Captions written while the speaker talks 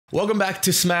Welcome back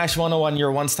to Smash 101,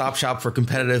 your one-stop shop for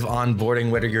competitive onboarding.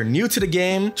 Whether you're new to the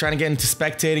game, trying to get into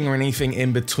spectating, or anything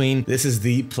in between, this is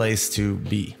the place to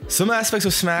be. Some aspects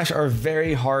of Smash are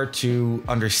very hard to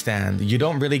understand. You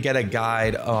don't really get a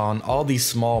guide on all these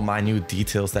small, minute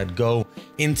details that go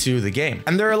into the game.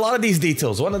 And there are a lot of these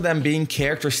details, one of them being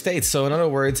character states. So in other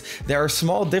words, there are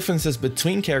small differences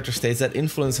between character states that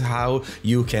influence how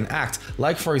you can act.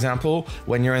 Like, for example,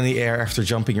 when you're in the air after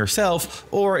jumping yourself,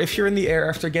 or if you're in the air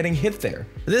after getting hit there.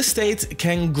 This state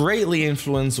can greatly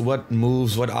influence what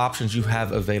moves, what options you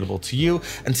have available to you,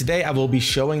 and today I will be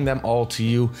showing them all to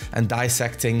you and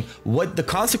dissecting what the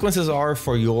consequences are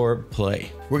for your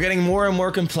play. We're getting more and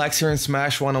more complex here in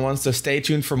Smash 101, so stay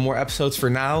tuned for more episodes. For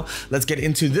now, let's get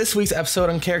into this week's episode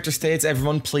on character states.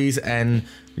 Everyone, please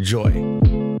enjoy.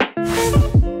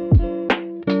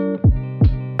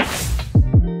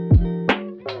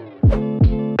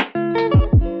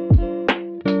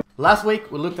 Last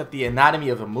week, we looked at the anatomy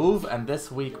of a move, and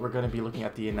this week, we're going to be looking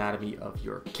at the anatomy of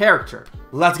your character.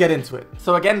 Let's get into it.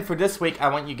 So again, for this week, I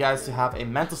want you guys to have a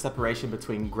mental separation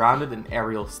between grounded and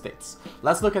aerial states.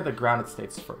 Let's look at the grounded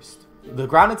states first. The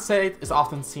grounded state is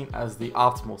often seen as the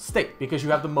optimal state because you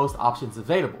have the most options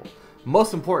available.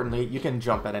 Most importantly, you can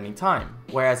jump at any time,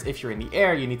 whereas if you're in the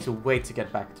air, you need to wait to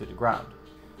get back to the ground.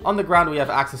 On the ground, we have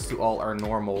access to all our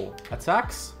normal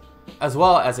attacks, as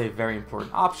well as a very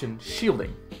important option,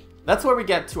 shielding. That's where we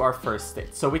get to our first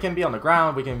state. So we can be on the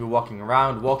ground, we can be walking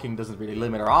around. Walking doesn't really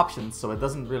limit our options, so it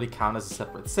doesn't really count as a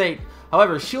separate state.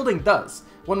 However, shielding does.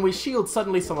 When we shield,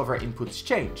 suddenly some of our inputs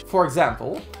change. For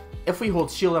example, if we hold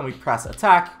shield and we press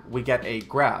attack, we get a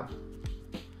grab.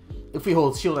 If we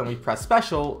hold shield and we press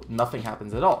special, nothing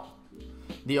happens at all.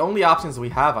 The only options we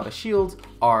have out of shield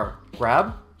are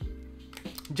grab,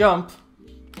 jump,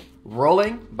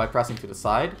 rolling by pressing to the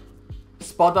side,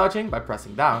 spot dodging by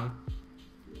pressing down,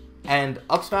 and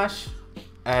up smash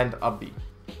and up B.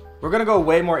 We're gonna go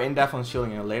way more in-depth on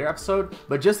shielding in a later episode,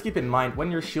 but just keep in mind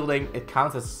when you're shielding, it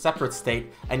counts as a separate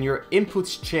state and your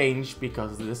inputs change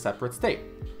because of this separate state.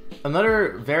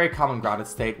 Another very common grounded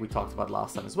state we talked about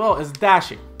last time as well is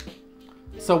dashing.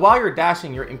 So while you're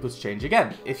dashing, your inputs change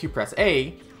again. If you press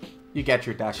A, you get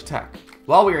your dash attack.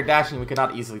 While we are dashing, we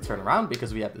cannot easily turn around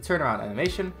because we have the turnaround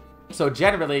animation. So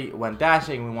generally, when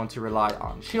dashing, we want to rely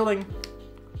on shielding,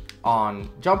 on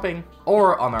jumping,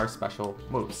 or on our special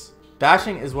moves.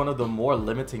 Dashing is one of the more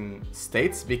limiting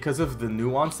states because of the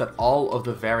nuance that all of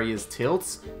the various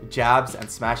tilts, jabs, and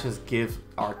smashes give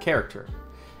our character.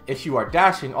 If you are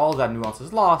dashing, all of that nuance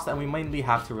is lost, and we mainly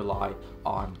have to rely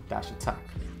on dash attack.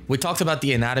 We talked about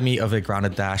the anatomy of a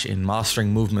grounded dash in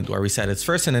Mastering Movement, where we said it's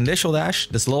first an initial dash,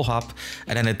 this low hop,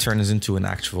 and then it turns into an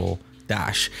actual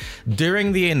dash.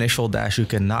 During the initial dash, you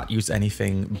cannot use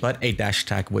anything but a dash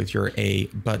attack with your A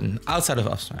button outside of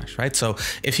up smash, right? So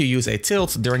if you use a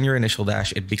tilt during your initial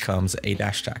dash, it becomes a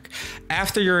dash attack.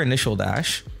 After your initial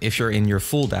dash, if you're in your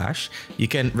full dash, you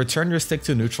can return your stick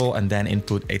to neutral and then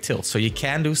input a tilt. So you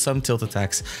can do some tilt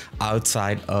attacks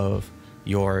outside of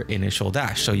your initial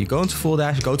dash. So you go into full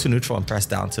dash, go to neutral and press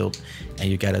down tilt, and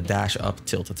you get a dash up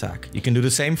tilt attack. You can do the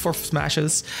same for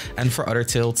smashes and for other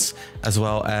tilts, as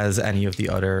well as any of the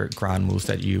other ground moves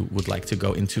that you would like to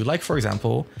go into, like for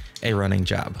example, a running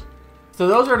jab. So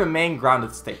those are the main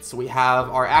grounded states. So we have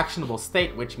our actionable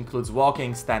state, which includes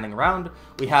walking, standing around.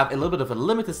 We have a little bit of a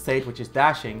limited state, which is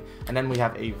dashing. And then we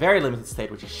have a very limited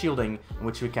state, which is shielding, in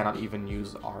which we cannot even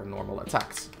use our normal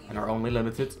attacks and are only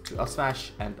limited to up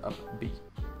smash and up B.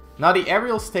 Now the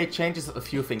aerial state changes a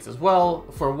few things as well.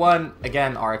 For one,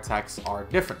 again, our attacks are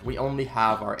different. We only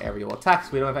have our aerial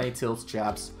attacks. We don't have any tilts,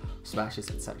 jabs, smashes,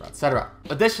 etc., etc.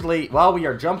 Additionally, while we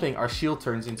are jumping, our shield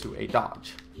turns into a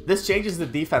dodge. This changes the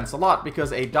defense a lot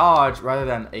because a dodge rather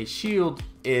than a shield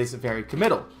is very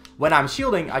committal. When I'm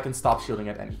shielding, I can stop shielding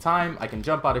at any time, I can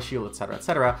jump out of shield, etc.,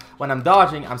 etc. When I'm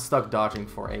dodging, I'm stuck dodging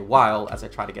for a while as I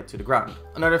try to get to the ground.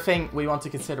 Another thing we want to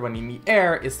consider when in the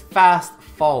air is fast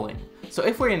falling. So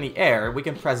if we're in the air, we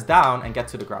can press down and get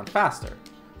to the ground faster.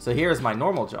 So here's my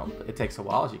normal jump, it takes a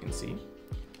while as you can see,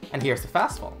 and here's the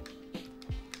fast fall.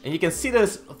 And you can see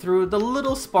this through the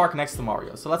little spark next to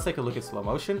Mario. So let's take a look at slow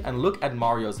motion and look at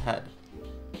Mario's head.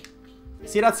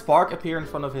 See that spark appear in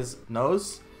front of his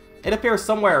nose? It appears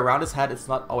somewhere around his head. It's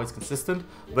not always consistent,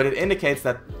 but it indicates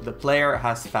that the player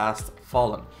has fast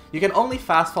fallen. You can only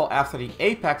fast fall after the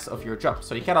apex of your jump,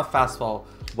 so you cannot fast fall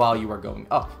while you are going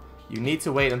up. You need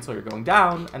to wait until you're going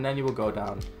down, and then you will go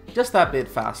down just that bit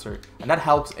faster, and that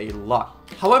helps a lot.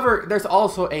 However, there's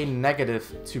also a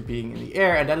negative to being in the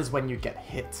air, and that is when you get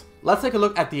hit. Let's take a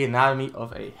look at the anatomy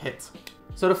of a hit.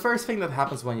 So the first thing that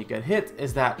happens when you get hit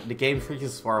is that the game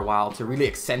freezes for a while to really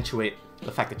accentuate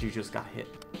the fact that you just got hit.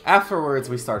 Afterwards,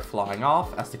 we start flying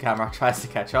off as the camera tries to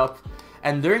catch up,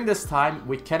 and during this time,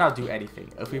 we cannot do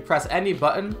anything. If we press any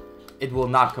button, it will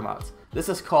not come out. This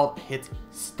is called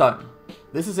Hitstun.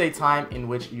 This is a time in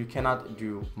which you cannot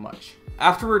do much.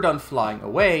 After we're done flying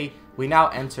away, we now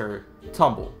enter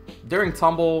Tumble. During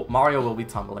Tumble, Mario will be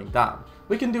tumbling down.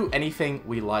 We can do anything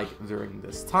we like during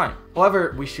this time.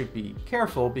 However, we should be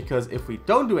careful because if we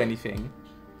don't do anything,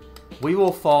 we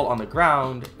will fall on the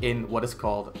ground in what is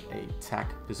called a tack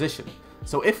position.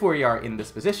 So if we are in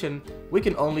this position, we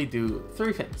can only do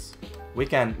 3 things. We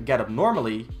can get up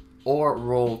normally or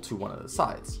roll to one of the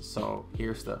sides. So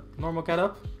here's the normal get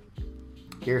up,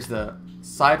 here's the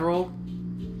side roll,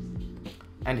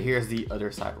 and here's the other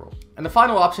side roll. And the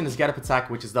final option is get up attack,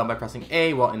 which is done by pressing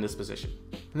A while in this position.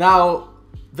 Now,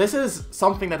 this is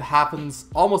something that happens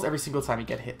almost every single time you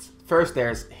get hit. First,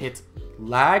 there's hit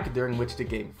lag, during which the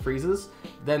game freezes.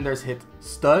 Then there's hit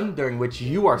stun, during which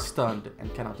you are stunned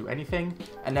and cannot do anything.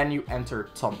 And then you enter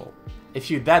tumble. If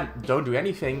you then don't do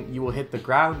anything, you will hit the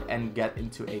ground and get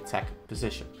into a tech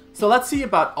position. So let's see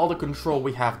about all the control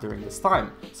we have during this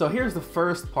time. So here's the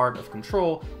first part of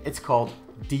control. It's called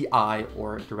DI,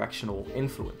 or Directional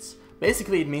Influence.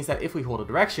 Basically, it means that if we hold a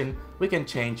direction, we can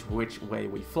change which way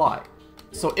we fly.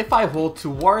 So if I hold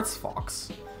towards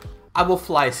Fox, I will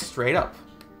fly straight up.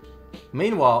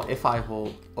 Meanwhile, if I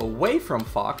hold away from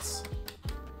Fox,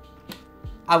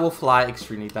 I will fly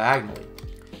extremely diagonally.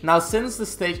 Now, since the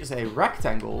stage is a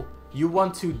rectangle, you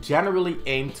want to generally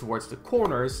aim towards the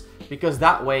corners, because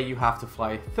that way you have to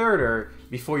fly further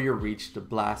before you reach the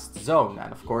blast zone.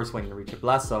 And of course, when you reach a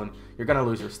blast zone, you're gonna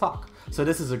lose your stock. So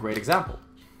this is a great example.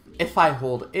 If I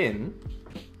hold in,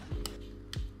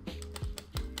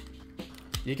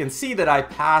 you can see that I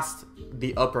passed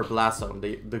the upper blast zone,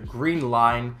 the green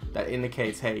line that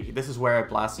indicates, hey, this is where a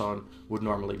blast zone would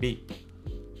normally be.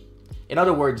 In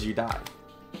other words, you die.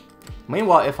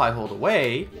 Meanwhile, if I hold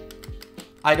away,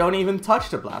 I don't even touch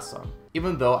the blast zone,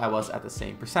 even though I was at the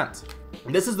same percent.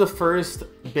 And this is the first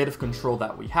bit of control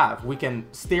that we have. We can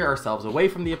steer ourselves away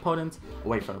from the opponent,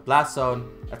 away from the blast zone,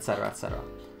 etc., etc.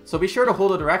 So be sure to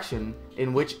hold a direction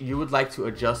in which you would like to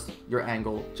adjust your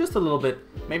angle just a little bit,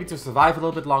 maybe to survive a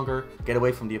little bit longer, get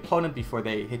away from the opponent before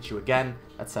they hit you again,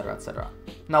 etc., etc.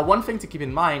 Now, one thing to keep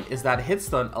in mind is that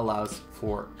Hitstun allows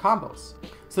for combos.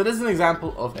 So this is an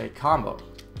example of a combo.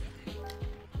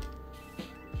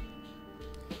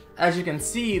 As you can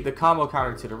see, the combo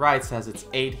counter to the right says it's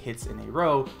 8 hits in a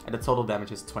row and the total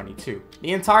damage is 22.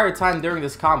 The entire time during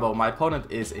this combo, my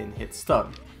opponent is in hit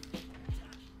stun.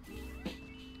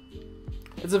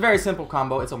 It's a very simple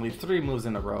combo, it's only 3 moves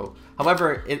in a row.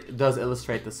 However, it does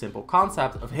illustrate the simple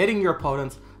concept of hitting your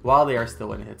opponent while they are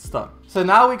still in hit stun. So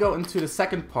now we go into the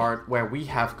second part where we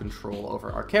have control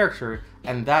over our character,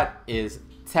 and that is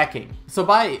teching. So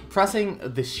by pressing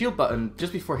the shield button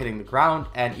just before hitting the ground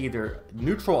and either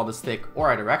neutral on the stick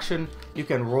or a direction, you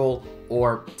can roll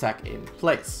or tech in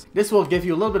place. This will give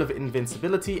you a little bit of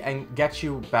invincibility and get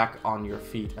you back on your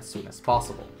feet as soon as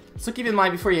possible. So keep in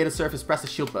mind, before you hit a surface, press the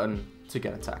shield button to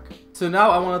get attack. So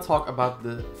now I want to talk about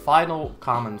the final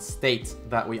common state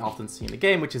that we often see in the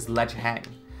game, which is ledge hang,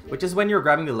 which is when you're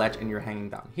grabbing the ledge and you're hanging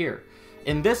down here.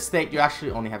 In this state, you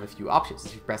actually only have a few options.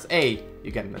 If you press A,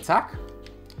 you get an attack.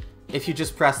 If you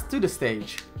just press to the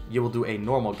stage, you will do a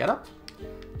normal get up.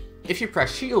 If you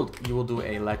press shield, you will do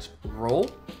a ledge roll.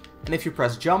 And if you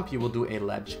press jump, you will do a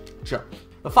ledge jump.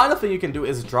 The final thing you can do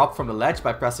is drop from the ledge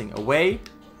by pressing away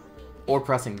or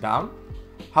pressing down.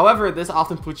 However, this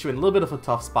often puts you in a little bit of a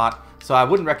tough spot, so I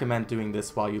wouldn't recommend doing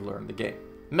this while you learn the game.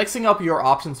 Mixing up your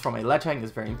options from a ledge hang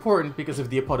is very important, because if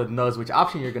the opponent knows which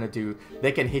option you're going to do,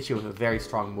 they can hit you with a very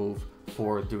strong move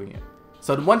for doing it.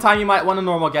 So the one time you might want a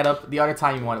normal get up, the other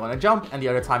time you might want to jump, and the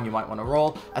other time you might want to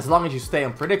roll. As long as you stay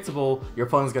unpredictable, your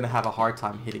opponent's going to have a hard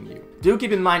time hitting you. Do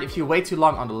keep in mind, if you wait too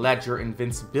long on the ledge, your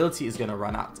invincibility is going to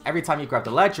run out. Every time you grab the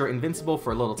ledge, you're invincible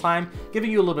for a little time, giving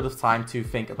you a little bit of time to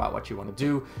think about what you want to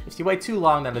do. If you wait too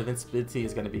long, then the invincibility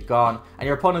is going to be gone, and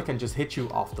your opponent can just hit you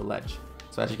off the ledge.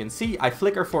 So as you can see, I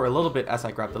flicker for a little bit as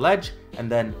I grab the ledge, and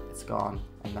then it's gone,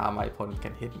 and now my opponent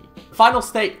can hit me. The final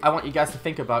state I want you guys to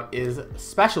think about is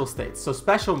special states. So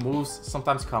special moves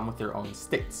sometimes come with their own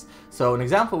states. So an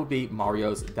example would be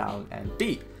Mario's down and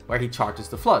B, where he charges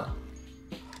the flood.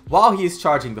 While he is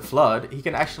charging the flood, he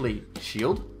can actually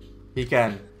shield, he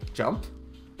can jump,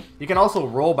 he can also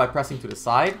roll by pressing to the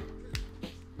side,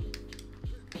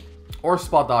 or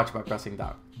spot dodge by pressing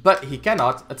down. But he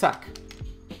cannot attack.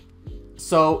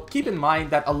 So keep in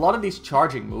mind that a lot of these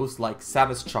charging moves, like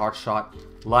Samus charge shot,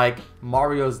 like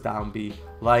Mario's down B,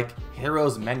 like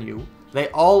Hero's menu, they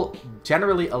all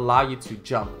generally allow you to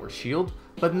jump or shield,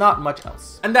 but not much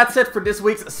else. And that's it for this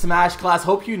week's Smash class.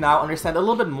 Hope you now understand a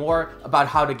little bit more about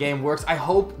how the game works. I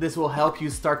hope this will help you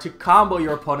start to combo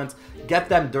your opponents, get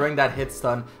them during that hit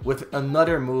stun with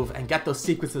another move, and get those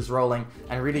sequences rolling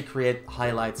and really create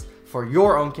highlights for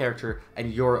your own character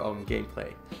and your own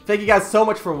gameplay. Thank you guys so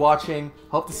much for watching.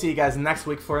 Hope to see you guys next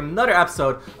week for another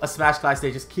episode of Smash Class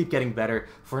Day. Just keep getting better.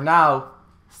 For now,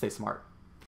 stay smart.